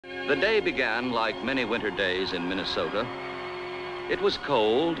The day began like many winter days in Minnesota. It was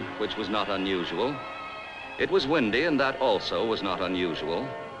cold, which was not unusual. It was windy, and that also was not unusual.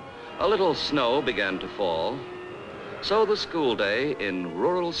 A little snow began to fall. So the school day in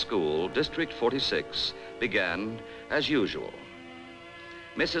Rural School, District 46, began as usual.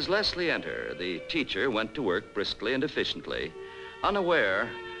 Mrs. Leslie Enter, the teacher, went to work briskly and efficiently, unaware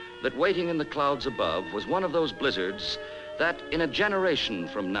that waiting in the clouds above was one of those blizzards that in a generation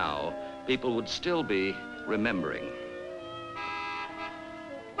from now, people would still be remembering.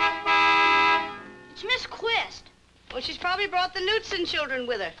 It's Miss Quist. Well, she's probably brought the Knutson children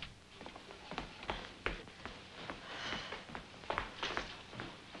with her.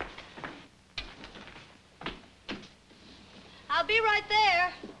 I'll be right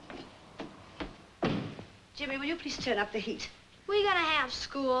there. Jimmy, will you please turn up the heat? We're gonna have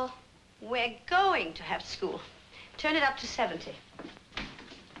school. We're going to have school. Turn it up to 70.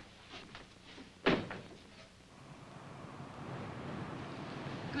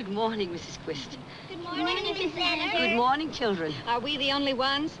 Good morning, Mrs. Quist. Good morning, Mrs. Enter. Good morning, children. Are we the only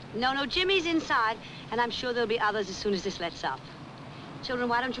ones? No, Jimmy's inside, and I'm sure there'll be others as soon as this lets up. Children,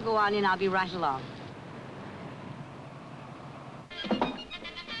 why don't you go on in? I'll be right along. Morning,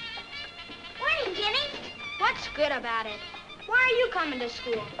 Jimmy. What's good about it? Why are you coming to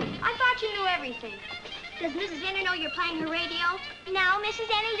school? I thought you knew everything. Does Mrs. Enter know you're playing her radio? No, Mrs.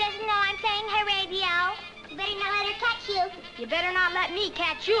 Enter doesn't know I'm playing her radio. You better not let her catch you. You better not let me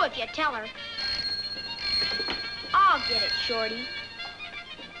catch you if you tell her. I'll get it, Shorty.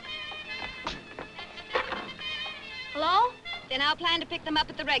 Hello? Then I'll plan to pick them up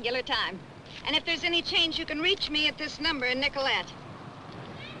at the regular time. And if there's any change, you can reach me at this number in Nicolette.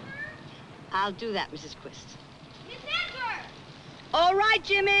 I'll do that, Mrs. Quist. Miss Enter! All right,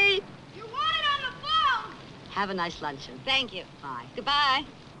 Jimmy. You're wanted on the phone! Have a nice luncheon. Thank you. Bye. Goodbye.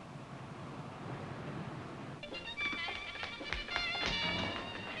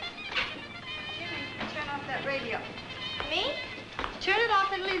 Jimmy, turn off that radio. Me? Turn it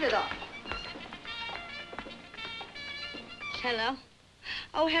off and leave it off. Hello.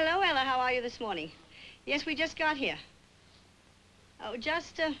 Oh, hello, Ella. How are you this morning? Yes, we just got here. Oh,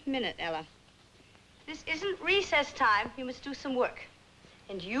 just a minute, Ella. This isn't recess time. You must do some work.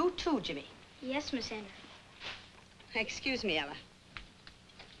 And you too, Jimmy. Yes, Miss Enter. Excuse me, Ella.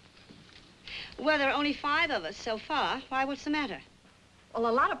 Well, there are only 5 of us so far. Why, what's the matter? Well,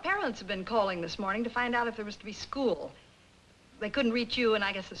 a lot of parents have been calling this morning to find out if there was to be school. They couldn't reach you, and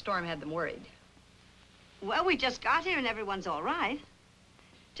I guess the storm had them worried. Well, we just got here and everyone's all right.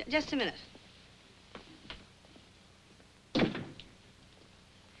 Just a minute.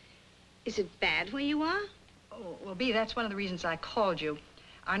 Is it bad where you are? Oh, well, Bea, that's one of the reasons I called you.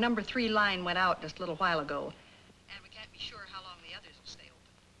 Our number 3 line went out just a little while ago, and we can't be sure how long the others will stay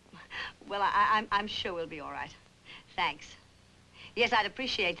open. Well, I'm sure we'll be all right. Thanks. Yes, I'd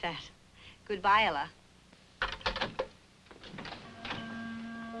appreciate that. Goodbye, Ella.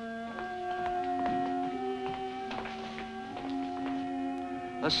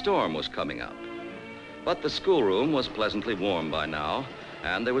 A storm was coming up, but the schoolroom was pleasantly warm by now,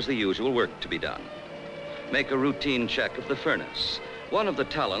 and there was the usual work to be done. Make a routine check of the furnace. One of the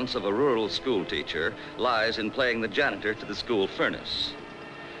talents of a rural school teacher lies in playing the janitor to the school furnace.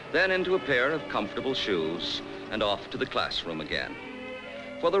 Then into a pair of comfortable shoes and off to the classroom again.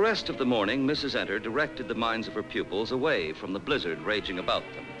 For the rest of the morning, Mrs. Enter directed the minds of her pupils away from the blizzard raging about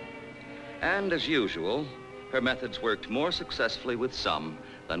them. And as usual, her methods worked more successfully with some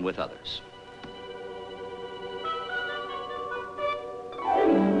than with others.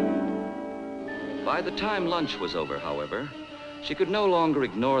 By the time lunch was over, however, she could no longer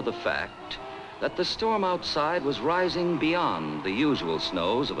ignore the fact that the storm outside was rising beyond the usual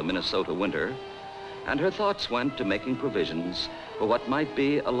snows of a Minnesota winter, and her thoughts went to making provisions for what might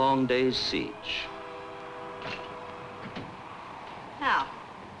be a long day's siege. Now,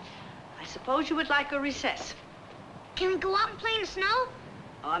 I suppose you would like a recess. Can we go out and play in the snow?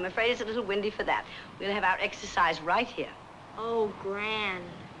 Oh, I'm afraid it's a little windy for that. We'll have our exercise right here. Oh, grand.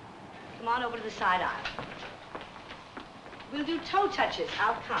 Come on over to the side aisle. We'll do toe touches.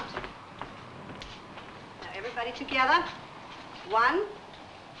 I'll count. Now, everybody together. 1.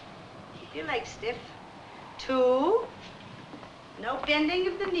 Keep your legs stiff. 2. No bending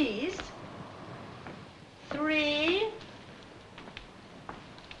of the knees. 3.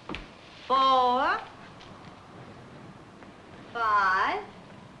 4. 5.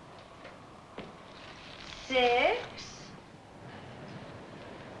 6.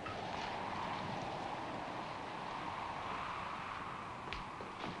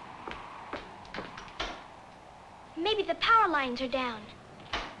 Maybe the power lines are down.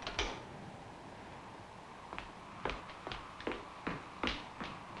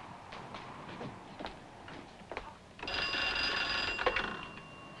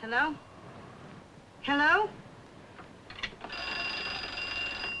 Hello? Hello?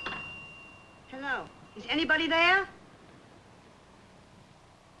 Hello? Is anybody there?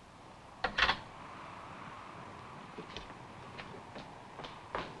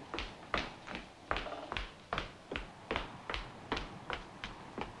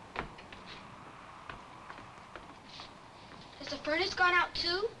 Has the furnace gone out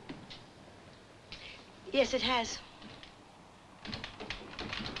too? Yes, it has.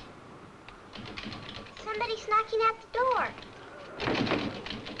 Somebody's knocking at the door.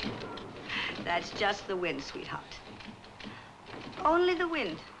 That's just the wind, sweetheart. Only the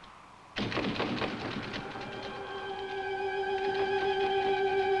wind.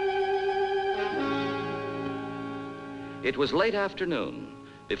 It was late afternoon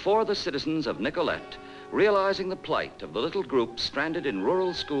before the citizens of Nicolette, realizing the plight of the little group stranded in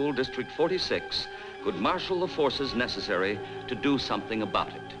Rural School District 46, could marshal the forces necessary to do something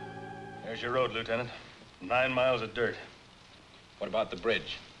about it. There's your road, Lieutenant. 9 miles of dirt. What about the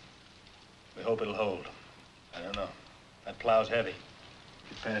bridge? We hope it'll hold. I don't know. That plow's heavy.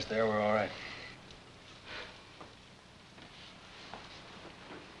 Get past there, we're all right.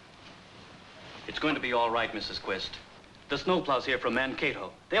 It's going to be all right, Mrs. Quist. The snowplows here from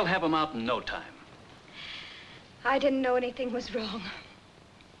Mankato. They'll have them out in no time. I didn't know anything was wrong.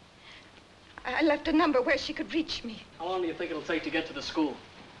 I left a number where she could reach me. How long do you think it'll take to get to the school?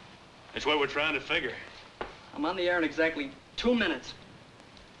 It's what we're trying to figure. I'm on the air in exactly 2 minutes.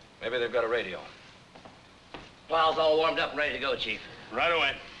 Maybe they've got a radio. Plow's all warmed up and ready to go, Chief. Right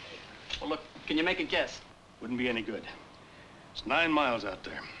away. Well, look, can you make a guess? Wouldn't be any good. It's 9 miles out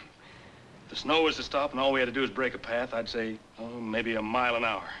there. If the snow was to stop and all we had to do is break a path, I'd say, oh, maybe a mile an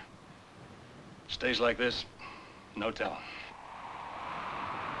hour. Stays like this, no telling.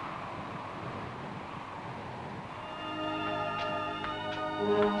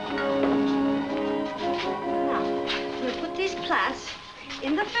 Now, we'll put these plants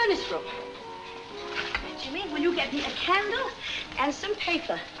in the furnace room. Jimmy, will you get me a candle and some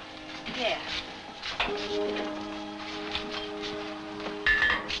paper? There.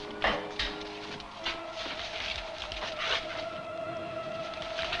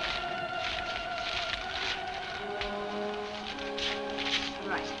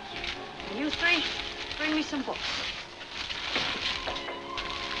 Right. And you three, bring me some books.